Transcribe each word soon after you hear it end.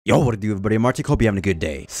Yo, what it do, everybody? Marty, hope you're having a good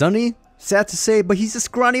day. Sonny, sad to say, but he's a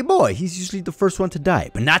scrawny boy. He's usually the first one to die.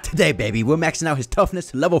 But not today, baby. We're maxing out his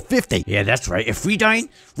toughness to level 50. Yeah, that's right. If we dying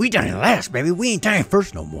last, baby. We ain't dying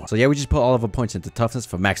first no more. So yeah, we just put all of our points into toughness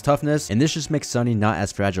for max toughness. And this just makes Sonny not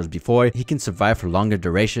as fragile as before. He can survive for longer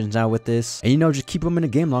durations now with this. And you know, just keep him in the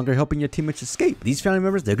game longer, helping your teammates escape. These family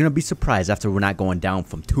members, they're gonna be surprised after we're not going down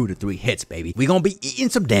from 2 to 3 hits, baby. We're gonna be eating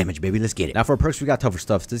some damage, baby. Let's get it. Now for perks, we got tougher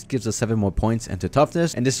stuff. This gives us 7 more points into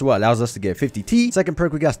toughness. And this is what allows us to get 50T. Second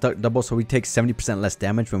perk, we got stuck double, so we take 70% less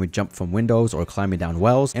damage when we jump from windows or climbing down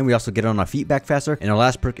wells. And we also get on our feet back faster. And our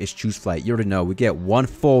last perk is choose flight. You already know, we get 1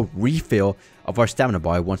 full refill of our stamina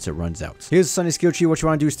bar once it runs out. Here's the Sonny skill tree. What you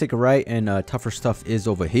want to do is take a right, and tougher stuff is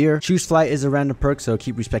over here. Choose flight is a random perk, so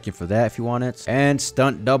keep respecting for that if you want it. And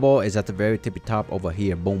stunt double is at the very tippy top over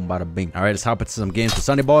here. Boom, bada bing. All right, let's hop into some games with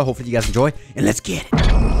Sonny boy. Hopefully you guys enjoy, and let's get it.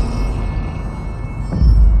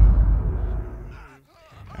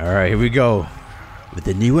 All right, here we go with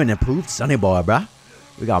the new and improved Sonny boy, bruh.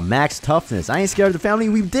 We got max toughness. I ain't scared of the family.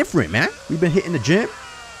 We different, man. We've been hitting the gym,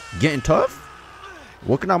 getting tough,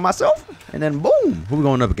 working on myself, and then boom. Who we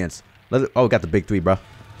going up against? Oh, we got the big 3, bro.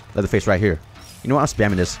 Leatherface right here. You know what? I'm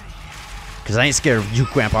spamming this because I ain't scared of you,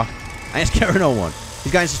 grandpa. I ain't scared of no one.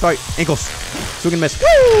 These guys just start ankles. Swing and miss. Woo!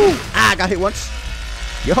 Ah, I got hit once.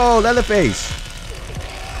 Yo, Leatherface.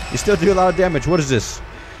 You still do a lot of damage. What is this?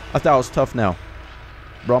 I thought it was tough now.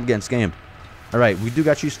 Bro, I'm getting scammed. All right, we do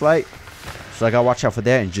got choose flight, so I gotta watch out for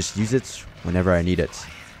that and just use it whenever I need it.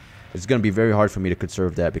 It's gonna be very hard for me to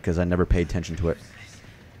conserve that because I never paid attention to it.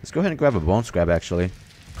 Let's go ahead and grab a bone scrap, actually.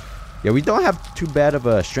 Yeah, we don't have too bad of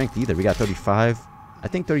a strength either. We got 35. I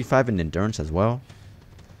think 35 in endurance as well.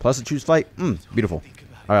 Plus a choose flight. Beautiful.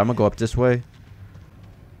 All right, I'm gonna go up this way.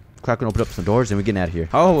 Crack and open up some doors, and we're getting out of here.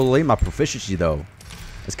 Holy, my proficiency though.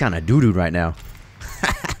 It's kind of doo-doo right now.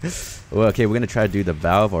 Well, okay, we're gonna try to do the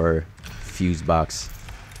valve or fuse box.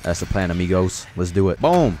 That's the plan, amigos. Let's do it.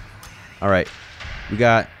 Boom. All right, we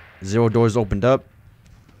got 0 doors opened up.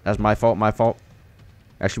 That's my fault. My fault.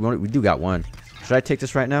 Actually, we do got 1. Should I take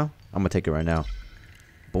this right now? I'm gonna take it right now.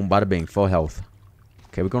 Boom, bada bing, full health.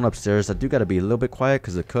 Okay, we're going upstairs. I do gotta be a little bit quiet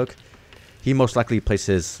because the cook, he most likely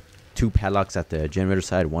places 2 padlocks at the generator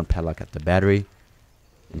side, 1 padlock at the battery,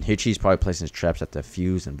 and Hitchy's probably placing his traps at the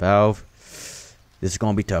fuse and valve. This is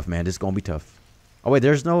gonna be tough, man. This is gonna be tough. Oh wait,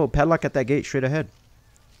 there's no padlock at that gate straight ahead.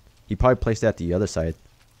 He probably placed that at the other side.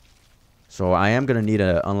 So I am gonna need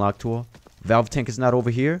an unlock tool. Valve tank is not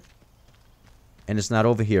over here. And it's not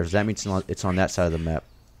over here. So that means it's on that side of the map.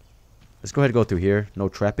 Let's go ahead and go through here. No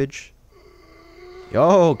trappage.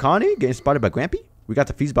 Yo, Connie, getting spotted by Grampy. We got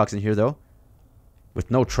the fuse box in here though,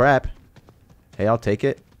 with no trap. Hey, I'll take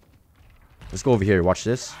it. Let's go over here. Watch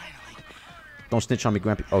this. Don't snitch on me,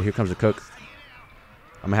 Grampy. Oh, here comes the cook.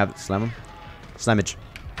 I'm gonna have it slam him. Slammage.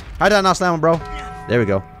 How did I not slam him, bro? There we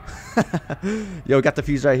go. Yo, got the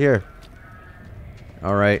fuse right here.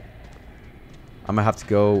 All right. I'm gonna have to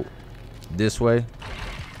go this way.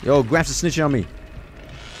 Yo, Gramps is snitching on me.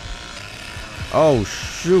 Oh,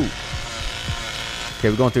 shoot.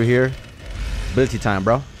 Okay, we're going through here. Ability time,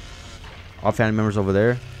 bro. All family members over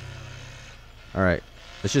there. All right.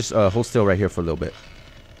 Let's just hold still right here for a little bit.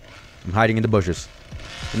 I'm hiding in the bushes.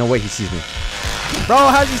 No way he sees me. Bro,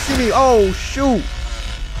 how did he see me? Oh, shoot.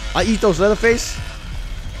 I eat those, Leatherface.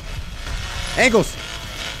 Ankles.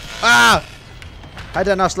 Ah. How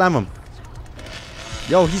did I not slam him?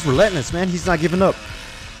 Yo, he's relentless, man. He's not giving up.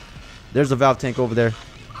 There's a valve tank over there.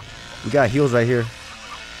 We got heals right here.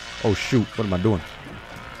 Oh, shoot. What am I doing?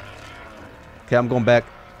 Okay, I'm going back.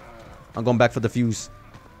 I'm going back for the fuse.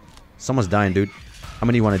 Someone's dying, dude. I'm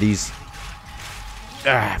gonna need one of these.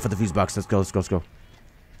 Ah, for the fuse box. Let's go, let's go, let's go.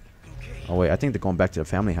 Oh, wait. I think they're going back to the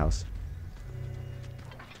family house.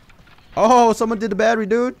 Oh, someone did the battery,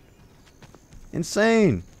 dude.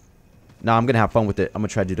 Insane. Nah, I'm gonna have fun with it. I'm gonna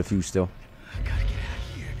try to do the fuse still.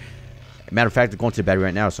 Matter of fact, they're going to the battery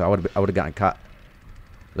right now, so I would have gotten caught.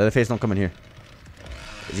 Leatherface, don't come in here.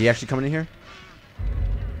 Is he actually coming in here?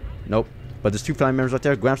 Nope. But there's 2 family members right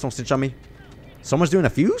there. Gramps, don't snitch on me. Someone's doing a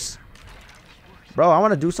fuse? Bro, I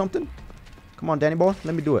want to do something. Come on, Danny boy.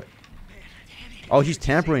 Let me do it. Oh, he's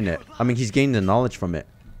tampering it. I mean, he's gaining the knowledge from it.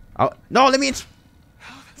 No, let me...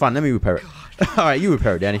 Fine, let me repair it. Alright, you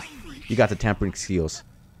repair it, Danny. You got the tampering skills.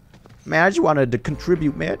 Man, I just wanted to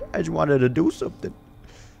contribute, man. I just wanted to do something.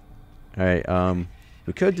 Alright,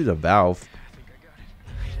 we could do the valve.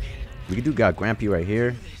 We could do got Grampy right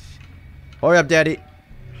here. Hurry up, Daddy.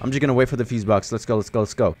 I'm just gonna wait for the fuse box. Let's go, let's go,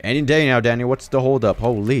 let's go. Any day now, Daniel. What's the hold up?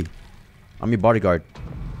 Holy. I'm your bodyguard.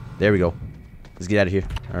 There we go. Let's get out of here.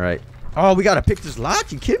 Alright. Oh, we gotta pick this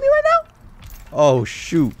lock? You kidding me right now? Oh,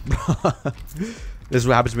 shoot. This is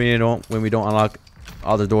what happens when we don't unlock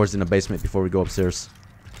all the doors in the basement before we go upstairs.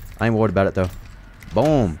 I ain't worried about it though.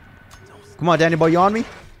 Boom. Come on, Danny boy, you on me?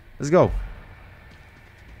 Let's go.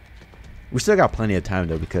 We still got plenty of time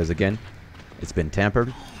though, because again, it's been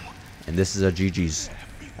tampered, and this is a GG's.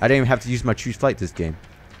 I didn't even have to use my choose flight this game.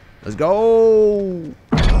 Let's go.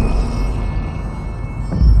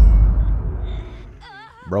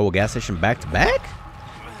 Bro, a gas station back to back?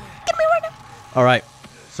 Get me right now. All right.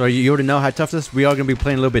 So you already know how Toughness. We are going to be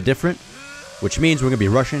playing a little bit different, which means we're going to be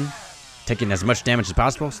rushing, taking as much damage as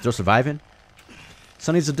possible, still surviving.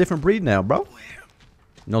 Sonny's a different breed now, bro.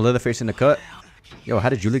 No Leatherface in the cut. Yo, how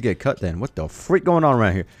did Julie get cut then? What the freak going on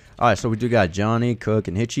around here? All right, so we do got Johnny, Cook,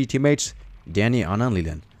 and Hitchy teammates. Danny, Anna, and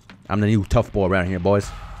Leland. I'm the new tough boy around here, boys.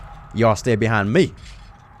 Y'all stay behind me.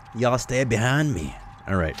 Y'all stay behind me.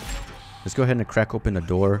 All right. Let's go ahead and crack open the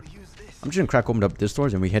door. I'm just going to crack open up this door,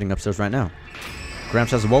 and we're heading upstairs right now.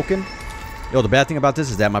 Gramps has awoken. Yo, the bad thing about this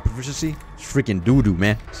is that my proficiency is freaking doo-doo,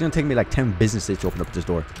 man. It's going to take me like 10 business days to open up this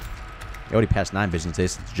door. I already passed 9 business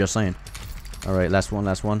days, just saying. All right, last one,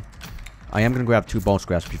 last one. I am going to grab 2 bone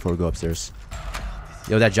scraps before we go upstairs.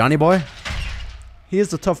 Yo, that Johnny boy, he is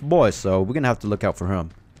the tough boy, so we're going to have to look out for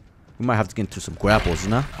him. We might have to get into some grapples, you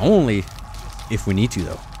know? Only if we need to,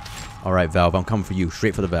 though. All right, Valve, I'm coming for you.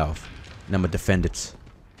 Straight for the Valve. And I'm going to defend it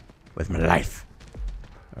with my life.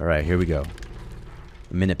 All right, here we go.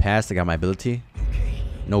 A minute passed. I got my ability.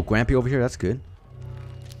 No Grampy over here. That's good.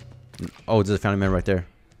 Oh, there's a family member right there.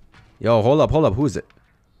 Yo, hold up, hold up. Who is it?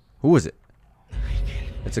 Who is it?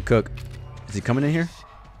 It's a cook. Is he coming in here?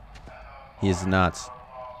 He is not.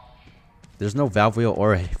 There's no valve wheel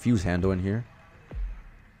or a fuse handle in here.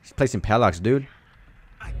 He's placing padlocks, dude.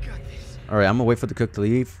 Alright, I'm gonna wait for the cook to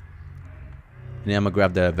leave. And then I'm gonna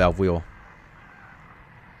grab the valve wheel.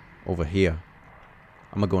 Over here.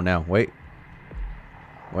 I'm gonna go now. Wait.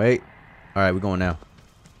 Wait. Alright, we're going now.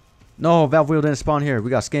 No, valve wheel didn't spawn here. We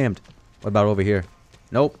got scammed. What about over here?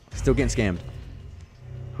 Nope. Still getting scammed.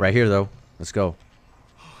 Right here, though. Let's go.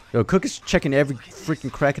 Yo, Cook is checking every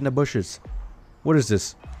freaking crack in the bushes. What is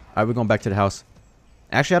this? Alright, we're going back to the house.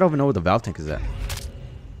 Actually, I don't even know where the valve tank is at.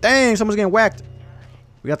 Dang, someone's getting whacked.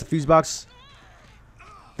 We got the fuse box.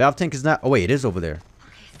 Valve tank is not... Oh, wait, it is over there.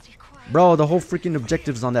 Bro, the whole freaking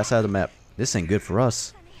objective is on that side of the map. This ain't good for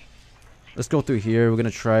us. Let's go through here. We're going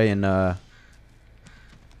to try and,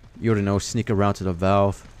 you already know, sneak around to the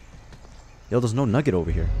valve. Yo, there's no nugget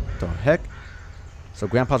over here. What the heck? So,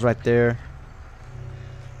 Grandpa's right there.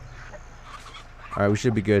 Alright, we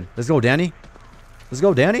should be good. Let's go, Danny. Let's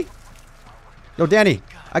go, Danny. Yo, Danny.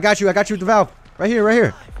 I got you. I got you with the valve. Right here, right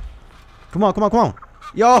here. Come on, come on, come on.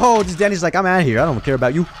 Yo, this Danny's like, I'm out of here. I don't care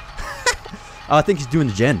about you. Oh, I think he's doing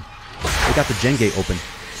the gen. They got the gen gate open.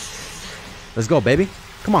 Let's go, baby.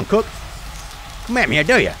 Come on, Cook. Come at me, I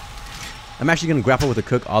dare ya. I'm actually going to grapple with the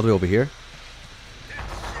Cook all the way over here.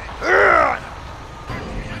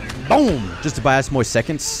 Boom! Just to buy us more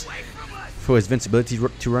seconds for his invincibility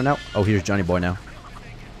to run out. Oh, here's Johnny boy now.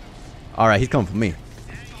 Alright, he's coming for me.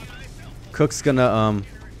 Cook's gonna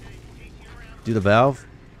do the valve.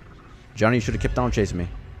 Johnny should have kept on chasing me.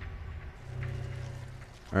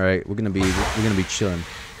 Alright, we're gonna be chilling.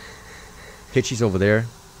 Hitchy's over there.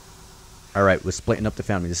 Alright, we're splitting up the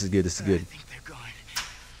family. This is good, this is good.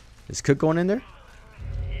 Is Cook going in there?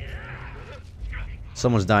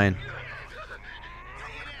 Someone's dying.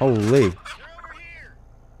 Holy.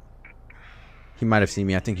 He might have seen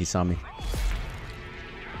me. I think he saw me.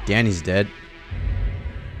 Danny's dead.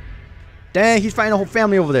 Dang, he's fighting a whole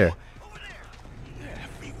family over there.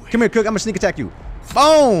 Come here, Cook. I'm gonna sneak attack you.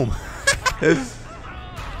 Boom!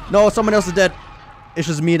 No, someone else is dead. It's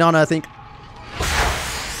just me and Anna, I think.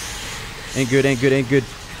 Ain't good, ain't good, ain't good.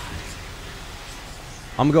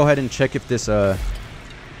 I'm gonna go ahead and check if this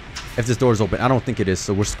door is open. I don't think it is,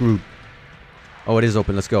 so we're screwed. Oh, it is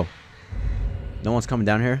open. Let's go. No one's coming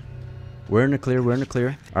down here. We're in the clear. We're in the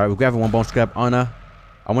clear. All right, we're grabbing 1 bone scrap. Anna.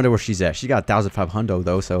 I wonder where she's at. She got 1,500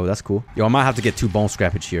 though, so that's cool. Yo, I might have to get 2 bone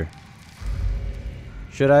scrappage here.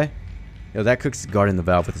 Should I? Yo, that Cook's guarding the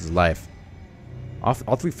valve with his life. All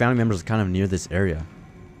 3 family members are kind of near this area.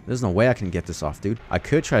 There's no way I can get this off, dude. I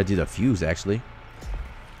could try to do the fuse, actually.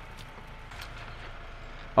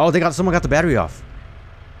 Oh, someone got the battery off.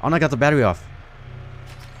 Anna got the battery off.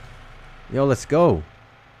 Yo, let's go.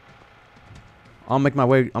 I'll make my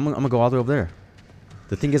way. I'm gonna go all the way over there.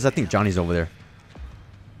 The thing is, I think Johnny's over there.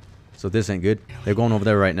 So this ain't good. They're going over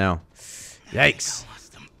there right now. Yikes.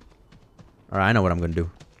 Alright, I know what I'm gonna do.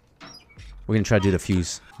 We're gonna try to do the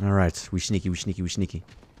fuse. Alright, we sneaky, we sneaky, we sneaky.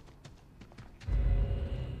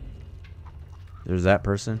 There's that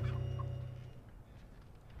person.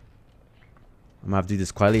 I'm gonna have to do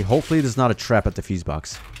this quietly. Hopefully there's not a trap at the fuse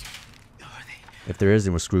box. If there is,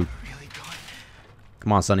 then we're screwed.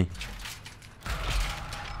 Come on, Sonny.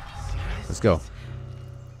 Let's go.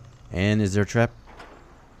 And is there a trap?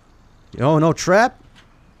 Oh, no trap?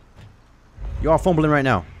 You all fumbling right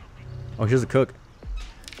now. Oh, here's the cook.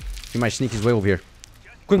 He might sneak his way over here.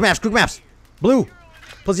 Quick maps, quick maps. Blue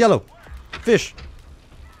plus yellow. Fish.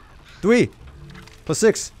 3 plus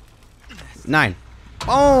 6. 9.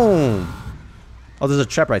 Boom. Oh, there's a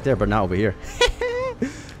trap right there, but not over here.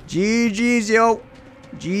 GG's, yo.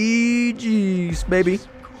 GG's, baby.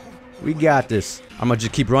 We got this. I'm gonna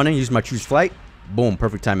just keep running, use my choose flight. Boom,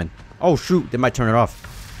 perfect timing. Oh, shoot, they might turn it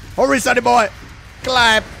off. Hurry, Sonny boy.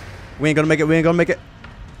 Climb. We ain't gonna make it, we ain't gonna make it.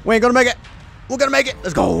 We ain't gonna make it. We're gonna make it.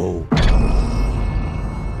 Let's go.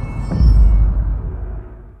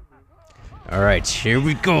 Alright, here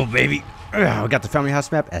we go, baby. We got the family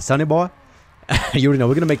house map at Sonny boy. You already know,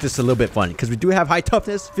 we're gonna make this a little bit fun because we do have high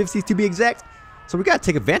toughness, 50s to be exact. So we gotta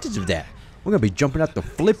take advantage of that. We're gonna be jumping out the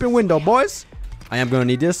flipping window, boys. I am gonna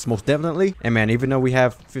need this, most definitely. And man, even though we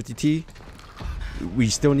have 50T, we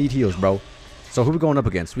still need heals, bro. So who we going up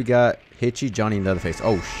against? We got Hitchy, Johnny, and Leatherface.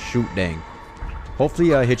 Oh, shoot, dang. Hopefully,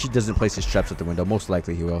 Hitchy doesn't place his traps at the window. Most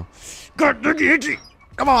likely he will. God dang it, Hitchy!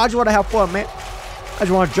 Come on, I just want to have fun, man. I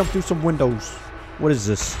just want to jump through some windows. What is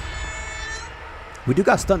this? We do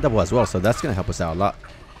got stunt double as well, so that's gonna help us out a lot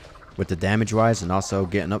with the damage wise and also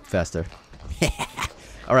getting up faster.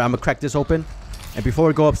 All right, I'm gonna crack this open, and before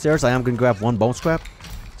we go upstairs, I am gonna grab 1 bone scrap.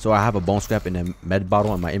 So I have a bone scrap in a med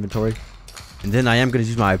bottle in my inventory, and then I am gonna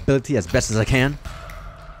use my ability as best as I can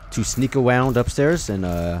to sneak around upstairs and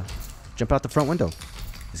jump out the front window.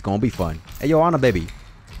 It's gonna be fun. Hey, yo, Anna, baby,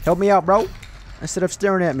 help me out, bro. Instead of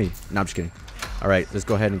staring at me. No, I'm just kidding. All right, let's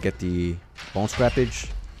go ahead and get the bone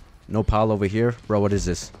scrappage. No pile over here. Bro, what is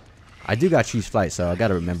this? I do got choose flight, so I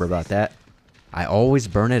gotta remember about that. I always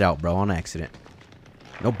burn it out, bro, on accident.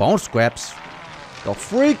 No bone scraps. The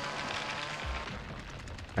freak.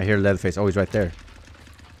 I hear Leatherface. Oh, he's right there.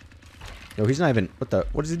 Yo, he's not even...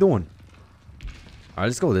 What is he doing? Alright,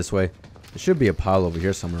 let's go this way. There should be a pile over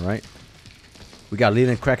here somewhere, right? We got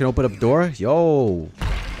Leland cracking open up the door. Yo.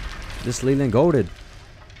 This Leland goated.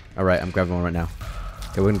 Alright, I'm grabbing one right now.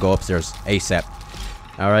 Okay, we're gonna go upstairs ASAP.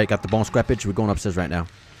 Alright, got the bone scrappage. We're going upstairs right now.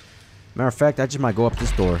 Matter of fact, I just might go up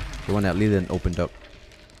this door. The one that Leland opened up.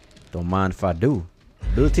 Don't mind if I do.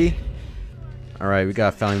 Ability. Alright, we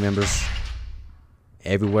got family members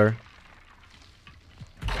everywhere.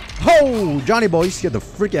 Oh, Johnny boy, you scared the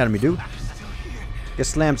freak out of me, dude. Get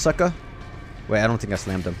slammed, sucker. Wait, I don't think I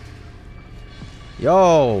slammed him.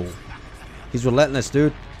 Yo. He's relentless,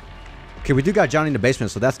 dude. Okay, we do got Johnny in the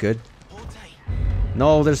basement, so that's good.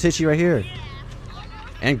 No, there's Hitchy right here.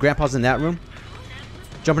 And Grandpa's in that room.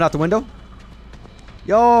 Jumping out the window.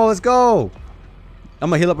 Yo, let's go.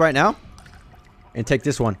 I'm gonna heal up right now. And take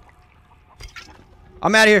this one.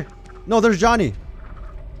 I'm out of here. No, there's Johnny.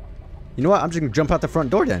 You know what? I'm just gonna jump out the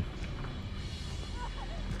front door then.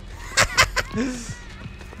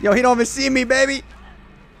 Yo, he don't even see me, baby.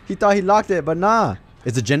 He thought he locked it, but nah.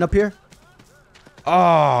 Is the gen up here?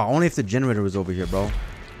 Oh, only if the generator was over here, bro.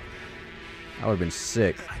 That would have been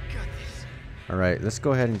sick. Alright, let's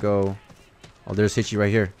go ahead and go. Oh, there's Hitchy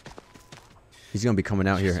right here. He's gonna be coming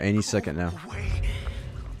out here any second now.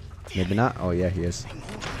 Maybe not. Oh, yeah, he is.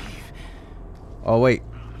 Oh, wait.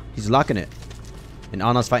 He's locking it. And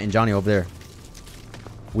Anna's fighting Johnny over there.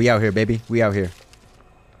 We out here, baby. We out here.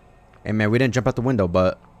 Hey, man, we didn't jump out the window,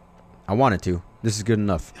 but I wanted to. This is good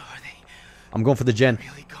enough. I'm going for the gen.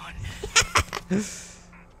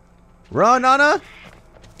 Run, Anna!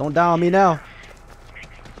 Don't die on me now.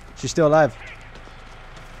 She's still alive.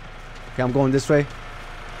 Okay, I'm going this way.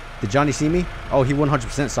 Did Johnny see me? Oh, he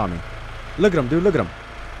 100% saw me. Look at him, dude. Look at him.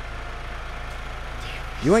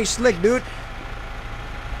 You ain't slick, dude.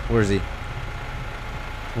 Where is he?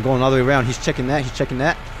 I'm going all the way around. He's checking that. He's checking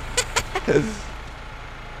that.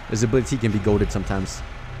 His ability can be goated sometimes.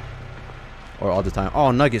 Or all the time.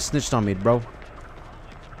 Oh, Nugget snitched on me, bro.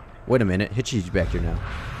 Wait a minute. Hitchy's back here now.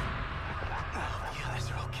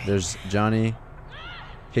 There's Johnny.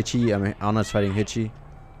 Hitchy. I mean, Anna's fighting Hitchy.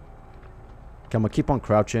 Okay, I'm gonna keep on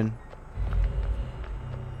crouching.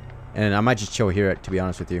 And I might just chill here, to be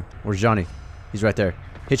honest with you. Where's Johnny? He's right there.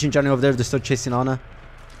 Hitchy and Johnny over there. They're still chasing Anna.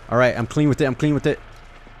 Alright, I'm clean with it. I'm clean with it.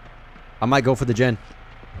 I might go for the gen.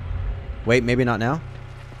 Wait, maybe not now.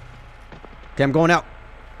 Okay, I'm going out.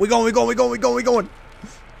 We going.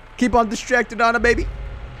 Keep on distracted, Anna, baby.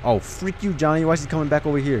 Oh, freak you, Johnny. Why is he coming back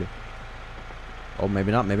over here? Oh,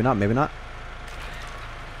 maybe not.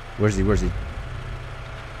 Where's he? Alright,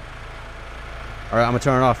 I'm gonna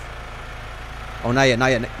turn it off. Oh, not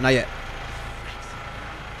yet.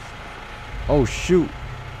 Oh, shoot.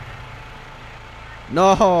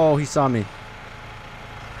 No, he saw me.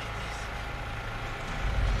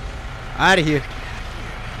 Out of here.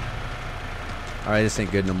 Alright, this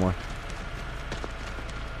ain't good no more.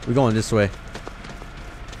 We're going this way.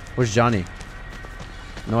 Where's Johnny?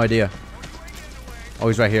 No idea. Oh,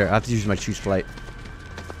 he's right here. I have to use my choose flight.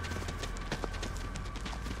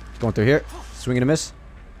 Going through here. Swing and a miss.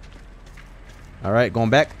 Alright, going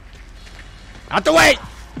back. Out the way!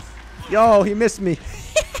 Yo, he missed me.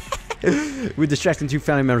 We're distracting 2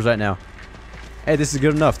 family members right now. Hey, this is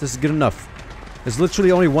good enough. This is good enough. There's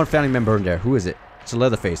literally only 1 family member in there. Who is it? It's a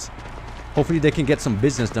Leatherface. Hopefully they can get some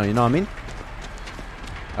business done, you know what I mean?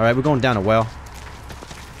 Alright, we're going down a well.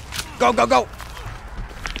 Go, go, go!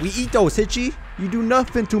 We eat those, Hitchy. You do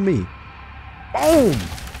nothing to me. Boom!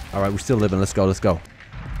 Alright, we're still living. Let's go, let's go.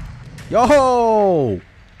 Yo!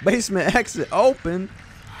 Basement exit open.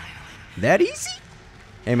 That easy?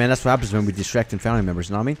 Hey man, that's what happens when we distracting family members,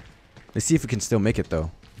 you know what I mean? Let's see if we can still make it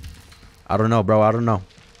though. I don't know, bro. I don't know.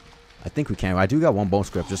 I think we can. I do got 1 bone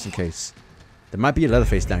scrap just in case. There might be a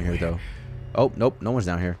Leatherface down here though. Oh, nope. No one's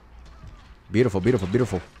down here. Beautiful, beautiful,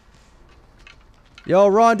 beautiful. Yo,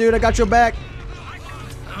 run, dude. I got your back.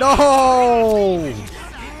 No!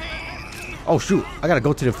 Oh, shoot. I gotta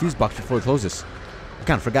go to the fuse box before it closes. I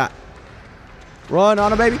kind of forgot. Run,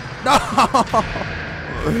 Anna, baby. No!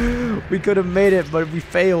 We could have made it, but we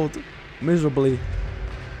failed miserably.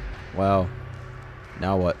 Wow.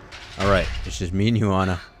 Now what? Alright. It's just me and you,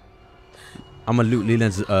 Anna. I'm gonna loot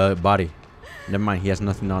Leland's body. Never mind. He has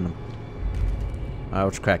nothing on him. Alright,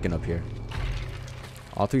 what's cracking up here?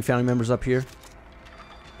 All 3 family members up here.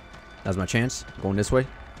 That's my chance. Going this way.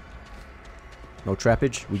 No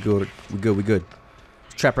trappage. We good. We good. We good.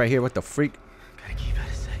 Trap right here. What the freak?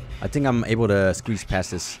 I think I'm able to squeeze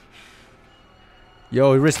past this.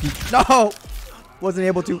 Yo, risky. No! Wasn't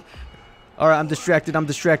able to. Alright, I'm distracted. I'm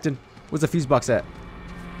distracted. Where's the fuse box at?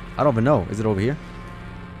 I don't even know. Is it over here?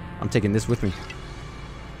 I'm taking this with me.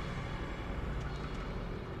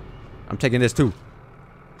 I'm taking this too.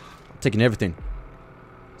 I'm taking everything.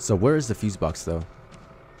 So where is the fuse box though?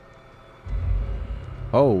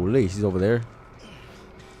 Holy, he's over there.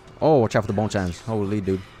 Oh, watch out for the bone chimes. Holy,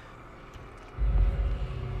 dude.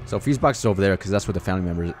 So fuse box is over there because that's where the family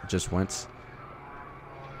member just went.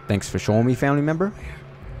 Thanks for showing me, family member.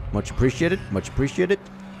 Much appreciated. Much appreciated.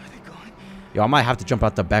 Yo, I might have to jump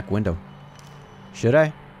out the back window. Should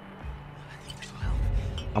I?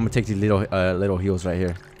 I'm gonna take these little heals right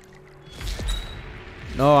here.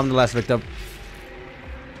 No, I'm the last victim.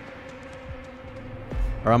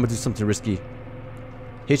 Or I'm gonna do something risky.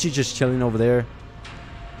 Hitchy just chilling over there.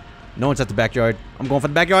 No one's at the backyard. I'm going for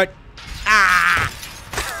the backyard. Ah!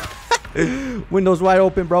 Windows wide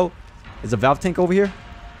open, bro. Is a valve tank over here?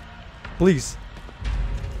 Please.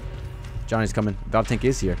 Johnny's coming. Valve tank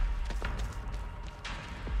is here.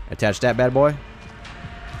 Attach that bad boy.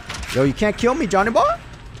 Yo, you can't kill me, Johnny boy.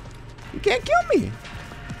 You can't kill me.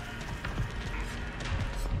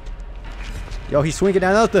 Yo, he's swinging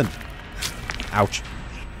down nothing. Ouch.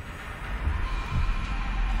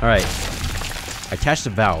 Alright. Attach the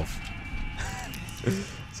valve.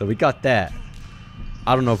 So we got that.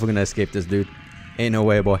 I don't know if we're gonna escape this, dude. Ain't no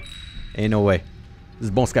way, boy. Ain't no way. This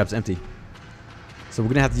bone scrap's empty. So we're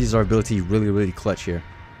gonna have to use our ability really, really clutch here.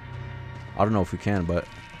 I don't know if we can, but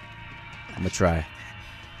I'm gonna try.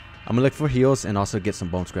 I'm gonna look for heals and also get some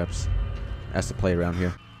bone scraps. That's the play around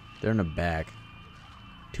here. They're in the back.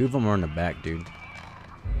 2 of them are in the back, dude.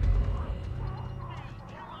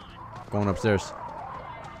 Going upstairs.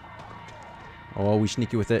 Oh, we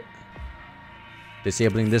sneaky with it.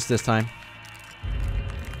 Disabling this time.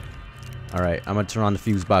 Alright, I'm gonna turn on the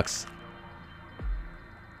fuse box.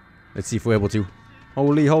 Let's see if we're able to.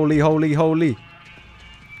 Holy, holy, holy, holy.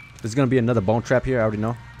 There's gonna be another bone trap here, I already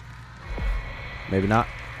know. Maybe not.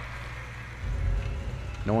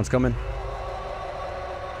 No one's coming.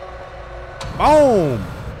 Boom!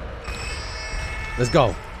 Let's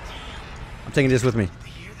go. I'm taking this with me.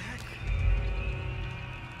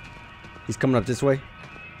 He's coming up this way.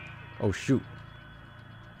 Oh, shoot.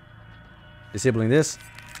 Disabling this.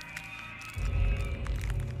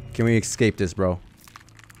 Can we escape this, bro?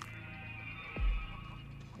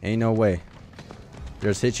 Ain't no way.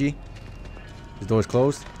 There's Hitchy. His door's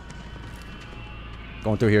closed.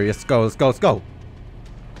 Going through here. Let's go, let's go, let's go.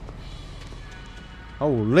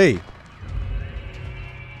 Holy.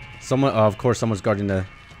 Someone, of course, someone's guarding the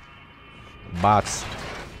box.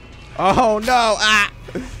 Oh, no. Ah.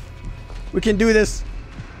 We can do this.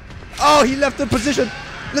 Oh, he left the position.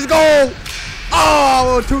 Let's go.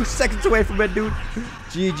 Oh, 2 seconds away from it, dude.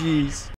 GG's.